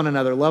 Love one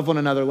another, love one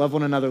another, love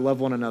one another, love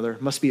one another.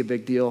 Must be a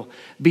big deal.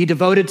 Be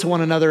devoted to one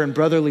another in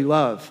brotherly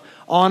love.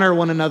 Honor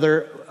one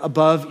another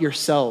above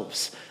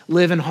yourselves.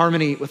 Live in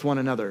harmony with one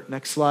another.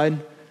 Next slide.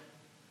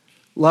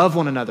 Love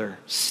one another.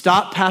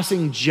 Stop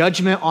passing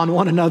judgment on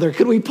one another.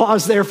 Could we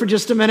pause there for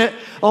just a minute?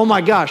 Oh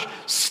my gosh.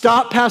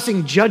 Stop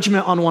passing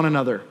judgment on one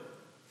another.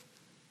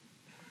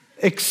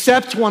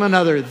 Accept one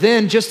another.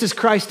 Then, just as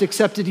Christ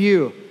accepted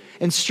you,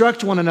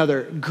 instruct one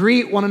another.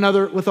 Greet one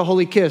another with a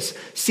holy kiss.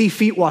 See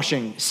feet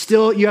washing.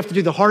 Still, you have to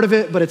do the heart of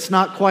it, but it's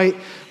not quite.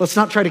 Let's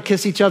not try to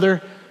kiss each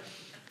other.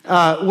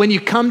 When you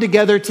come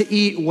together to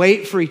eat,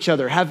 wait for each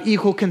other. Have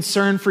equal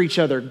concern for each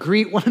other.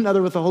 Greet one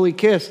another with a holy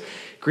kiss.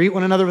 Greet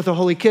one another with a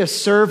holy kiss.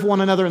 Serve one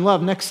another in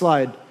love. Next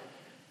slide.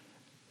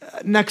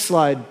 Next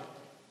slide.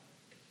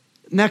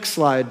 Next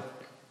slide.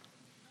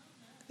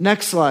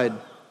 Next slide.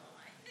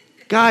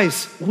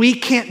 Guys, we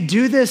can't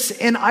do this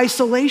in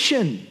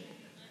isolation.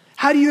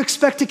 How do you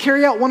expect to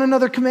carry out one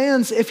another's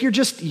commands if you're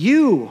just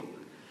you,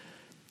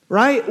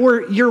 right?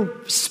 Or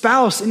your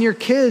spouse and your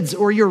kids,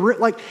 or your,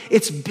 like,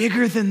 it's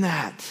bigger than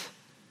that.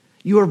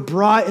 You are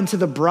brought into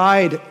the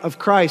bride of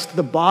Christ,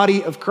 the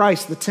body of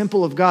Christ, the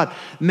temple of God,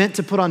 meant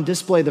to put on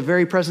display the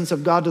very presence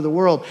of God to the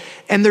world.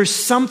 And there's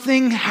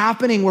something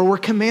happening where we're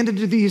commanded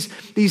to do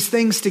these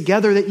things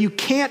together that you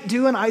can't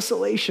do in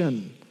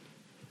isolation.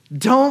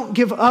 Don't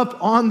give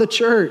up on the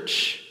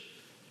church.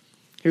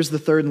 Here's the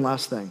third and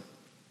last thing.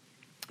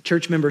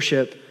 Church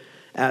membership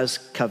as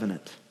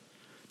covenant.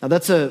 Now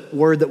that's a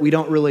word that we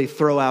don't really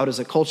throw out as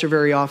a culture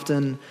very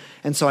often.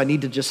 And so I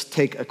need to just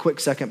take a quick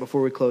second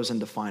before we close and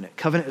define it.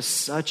 Covenant is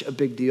such a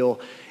big deal.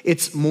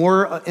 It's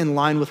more in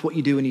line with what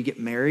you do when you get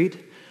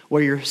married,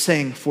 where you're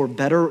saying for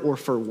better or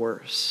for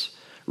worse,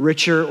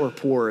 richer or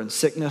poor, in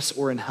sickness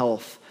or in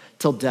health,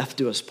 till death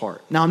do us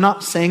part. Now, I'm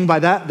not saying by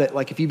that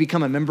like if you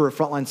become a member of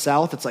Frontline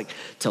South, it's like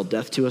till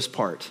death do us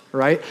part,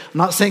 right? I'm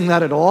not saying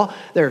that at all.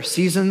 There are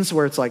seasons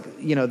where it's like,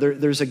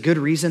 there's a good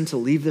reason to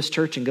leave this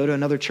church and go to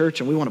another church,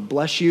 and we want to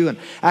bless you. And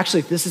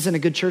actually, if this isn't a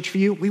good church for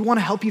you, we want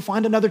to help you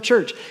find another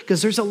church,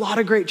 because there's a lot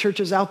of great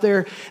churches out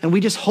there, and we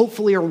just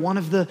hopefully are one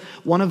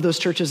of those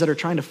churches that are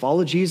trying to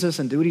follow Jesus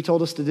and do what he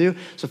told us to do.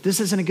 So if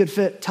this isn't a good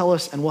fit, tell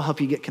us, and we'll help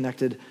you get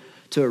connected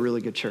to a really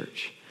good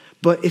church.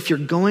 But if you're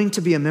going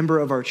to be a member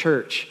of our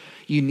church,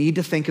 you need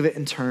to think of it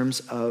in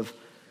terms of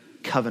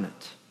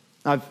covenant.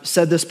 I've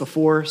said this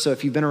before, so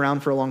if you've been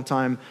around for a long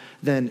time,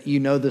 then you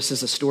know this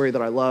is a story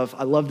that I love.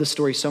 I love this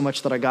story so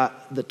much that I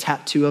got the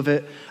tattoo of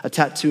it, a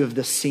tattoo of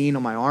this scene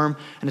on my arm,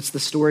 and it's the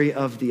story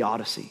of the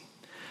Odyssey.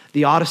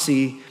 The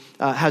Odyssey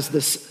has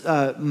this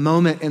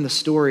moment in the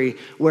story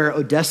where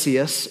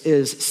Odysseus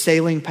is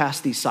sailing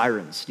past these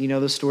sirens. Do you know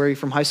the story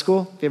from high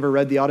school? Have you ever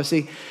read the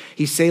Odyssey?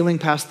 He's sailing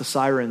past the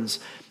sirens,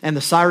 and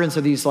the sirens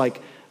are these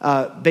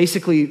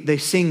basically, they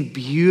sing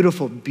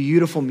beautiful,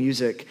 beautiful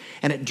music,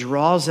 and it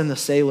draws in the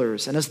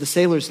sailors. And as the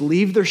sailors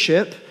leave their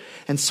ship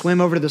and swim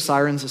over to the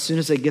sirens, as soon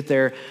as they get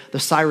there, the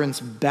sirens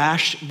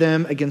bash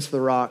them against the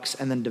rocks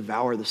and then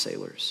devour the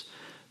sailors.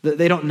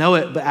 They don't know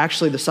it, but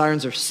actually the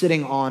sirens are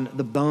sitting on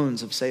the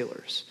bones of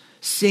sailors,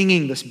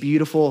 singing this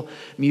beautiful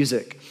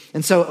music.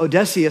 And so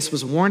Odysseus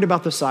was warned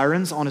about the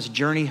sirens on his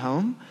journey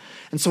home.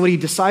 And so what he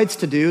decides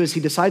to do is he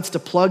decides to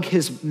plug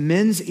his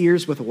men's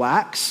ears with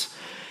wax,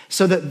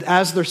 so that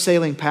as they're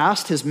sailing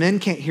past, his men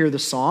can't hear the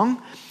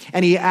song.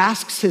 And he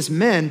asks his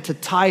men to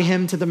tie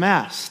him to the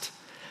mast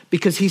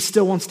because he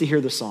still wants to hear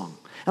the song.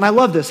 And I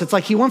love this. It's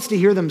like he wants to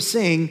hear them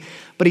sing,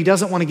 but he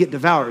doesn't want to get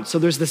devoured. So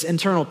there's this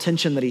internal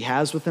tension that he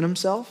has within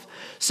himself.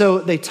 So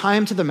they tie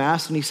him to the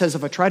mast, and he says,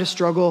 if I try to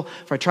struggle,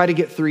 if I try to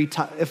get free,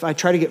 tie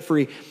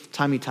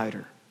me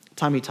tighter,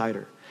 tie me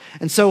tighter.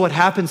 And so what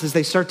happens is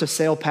they start to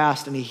sail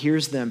past, and he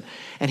hears them,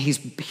 and he's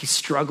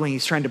struggling.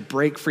 He's trying to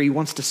break free. He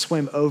wants to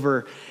swim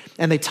over,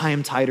 and they tie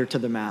him tighter to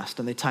the mast,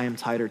 and they tie him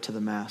tighter to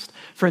the mast.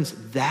 Friends,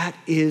 that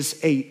is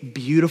a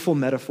beautiful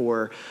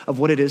metaphor of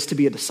what it is to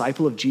be a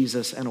disciple of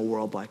Jesus in a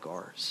world like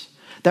ours.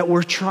 That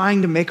we're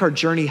trying to make our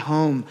journey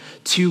home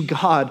to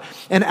God.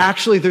 And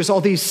actually, there's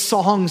all these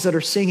songs that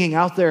are singing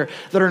out there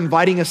that are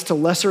inviting us to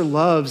lesser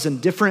loves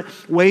and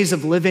different ways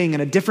of living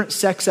and a different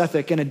sex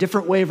ethic and a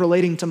different way of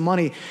relating to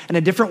money and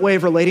a different way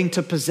of relating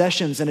to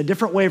possessions and a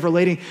different way of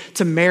relating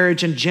to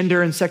marriage and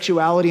gender and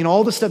sexuality and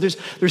all this stuff.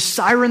 There's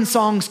siren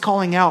songs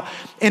calling out.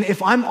 And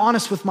if I'm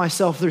honest with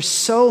myself, there's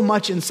so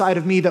much inside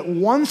of me that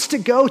wants to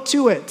go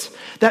to it,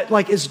 that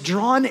is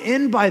drawn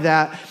in by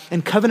that.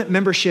 And covenant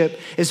membership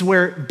is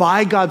where,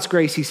 by God's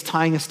grace, he's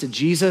tying us to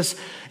Jesus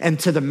and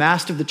to the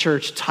mast of the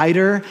church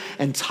tighter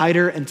and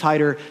tighter and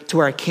tighter to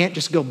where I can't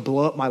just go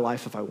blow up my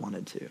life if I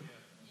wanted to.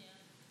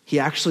 He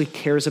actually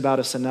cares about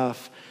us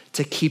enough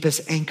to keep us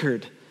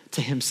anchored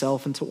to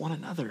himself and to one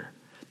another.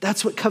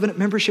 That's what covenant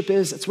membership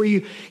is. It's where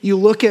you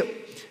look at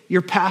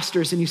your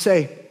pastors and you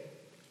say,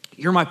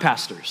 you're my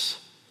pastors.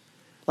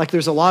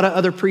 There's a lot of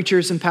other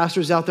preachers and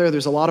pastors out there.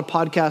 There's a lot of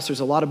podcasts. There's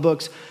a lot of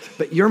books.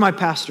 But you're my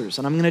pastors.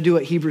 And I'm going to do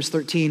what Hebrews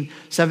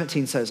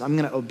 13:17 says. I'm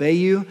going to obey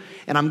you,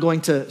 and I'm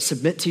going to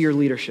submit to your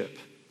leadership,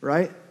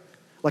 right?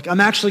 I'm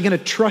actually going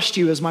to trust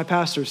you as my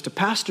pastors to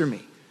pastor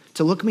me,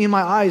 to look me in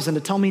my eyes and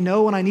to tell me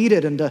no when I need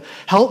it and to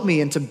help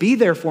me and to be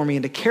there for me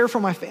and to care for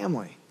my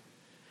family.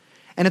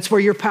 And it's where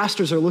your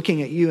pastors are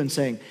looking at you and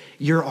saying,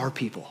 you're our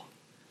people.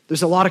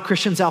 There's a lot of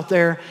Christians out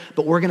there,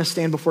 but we're going to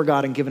stand before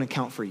God and give an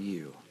account for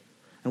you.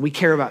 And we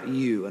care about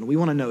you, and we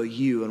want to know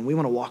you, and we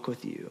want to walk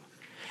with you.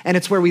 And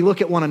it's where we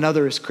look at one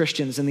another as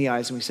Christians in the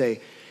eyes and we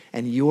say,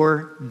 and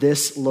you're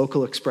this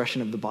local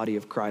expression of the body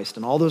of Christ.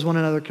 And all those one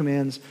another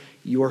commands,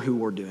 you're who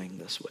we're doing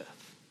this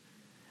with.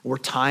 We're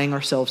tying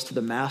ourselves to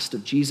the mast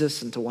of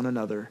Jesus and to one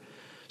another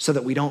so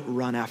that we don't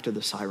run after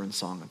the siren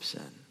song of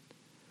sin.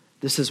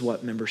 This is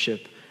what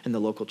membership in the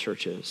local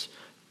church is.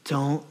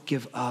 Don't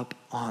give up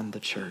on the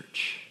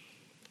church.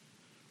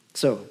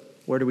 So,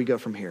 where do we go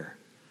from here?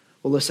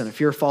 Well, listen, if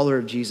you're a follower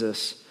of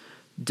Jesus,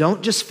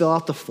 don't just fill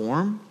out the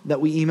form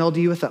that we emailed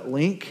you with that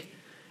link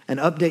and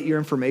update your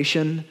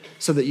information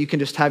so that you can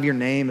just have your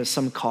name as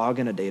some cog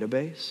in a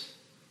database.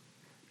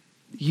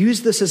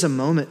 Use this as a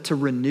moment to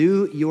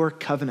renew your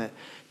covenant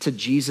to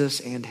Jesus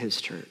and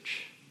his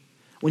church.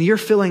 When you're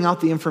filling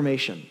out the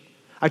information,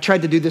 I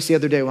tried to do this the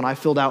other day when I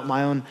filled out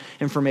my own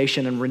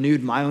information and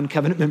renewed my own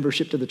covenant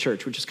membership to the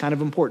church, which is kind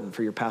of important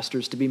for your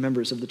pastors to be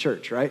members of the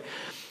church, right?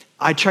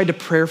 I tried to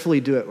prayerfully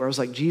do it where I was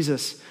like,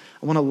 Jesus,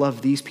 I want to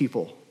love these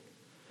people.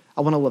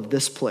 I want to love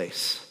this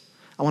place.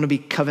 I want to be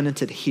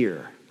covenanted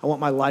here. I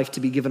want my life to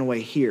be given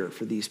away here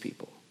for these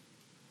people,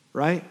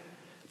 right?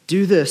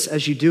 Do this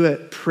as you do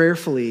it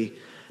prayerfully,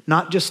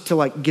 not just to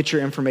like get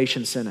your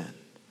information sent in.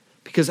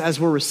 Because as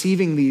we're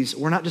receiving these,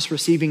 we're not just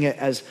receiving it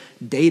as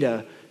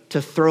data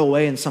to throw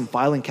away in some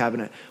filing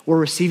cabinet. We're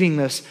receiving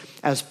this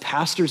as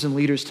pastors and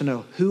leaders to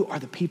know who are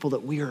the people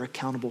that we are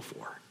accountable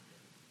for.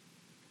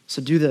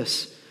 So do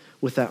this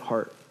with that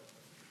heart.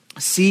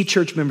 See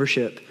church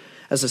membership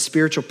as a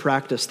spiritual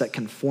practice that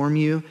can form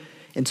you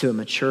into a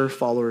mature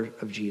follower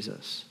of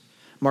Jesus.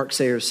 Mark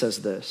Sayers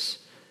says this,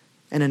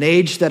 in an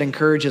age that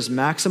encourages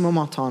maximum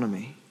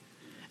autonomy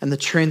and the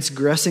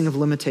transgressing of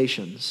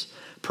limitations,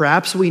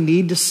 perhaps we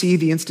need to see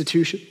the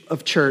institution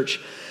of church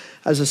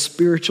as a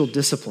spiritual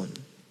discipline.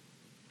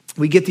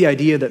 We get the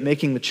idea that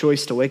making the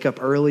choice to wake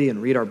up early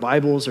and read our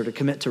Bibles or to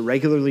commit to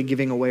regularly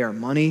giving away our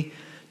money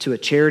to a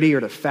charity or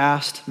to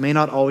fast may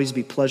not always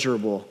be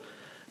pleasurable,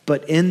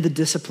 but in the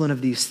discipline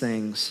of these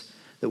things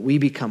that we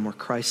become more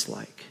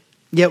Christ-like.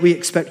 Yet we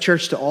expect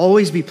church to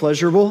always be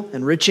pleasurable,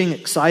 enriching,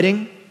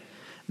 exciting.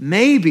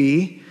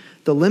 Maybe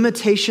the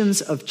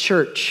limitations of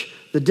church,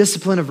 the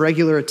discipline of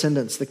regular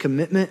attendance, the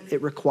commitment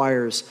it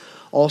requires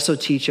also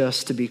teach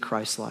us to be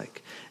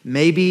Christ-like.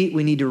 Maybe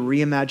we need to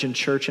reimagine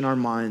church in our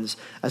minds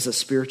as a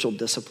spiritual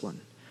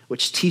discipline,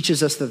 which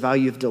teaches us the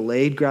value of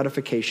delayed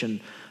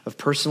gratification, of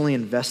personally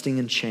investing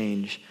in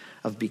change,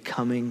 of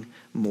becoming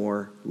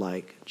more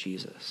like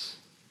Jesus.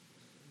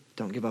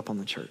 Don't give up on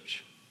the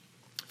church.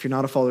 If you're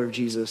not a follower of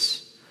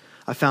Jesus,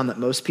 I found that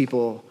most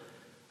people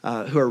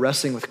who are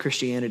wrestling with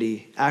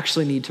Christianity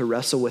actually need to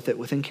wrestle with it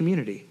within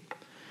community.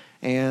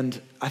 And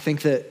I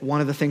think that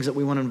one of the things that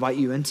we want to invite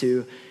you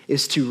into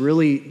is to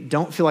really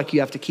don't feel like you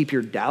have to keep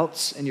your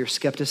doubts and your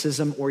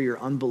skepticism or your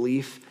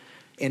unbelief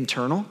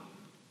internal.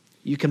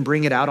 You can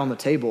bring it out on the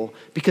table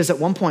because at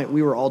one point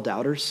we were all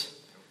doubters.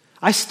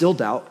 I still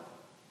doubt.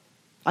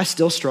 I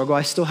still struggle.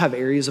 I still have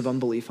areas of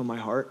unbelief in my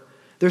heart.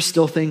 There's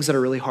still things that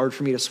are really hard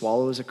for me to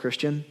swallow as a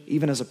Christian,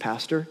 even as a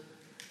pastor.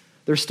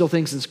 There's still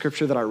things in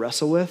Scripture that I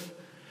wrestle with.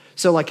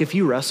 So like if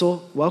you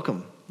wrestle,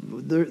 welcome.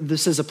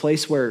 This is a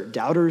place where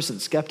doubters and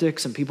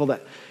skeptics and people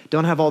that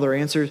don't have all their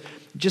answers,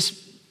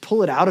 just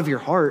pull it out of your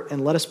heart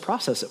and let us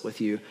process it with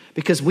you.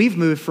 Because we've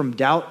moved from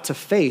doubt to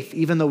faith,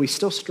 even though we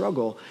still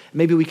struggle.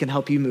 Maybe we can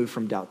help you move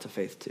from doubt to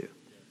faith too.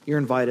 You're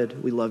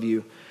invited. We love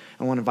you.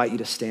 I want to invite you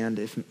to stand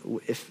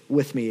if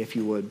with me, if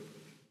you would.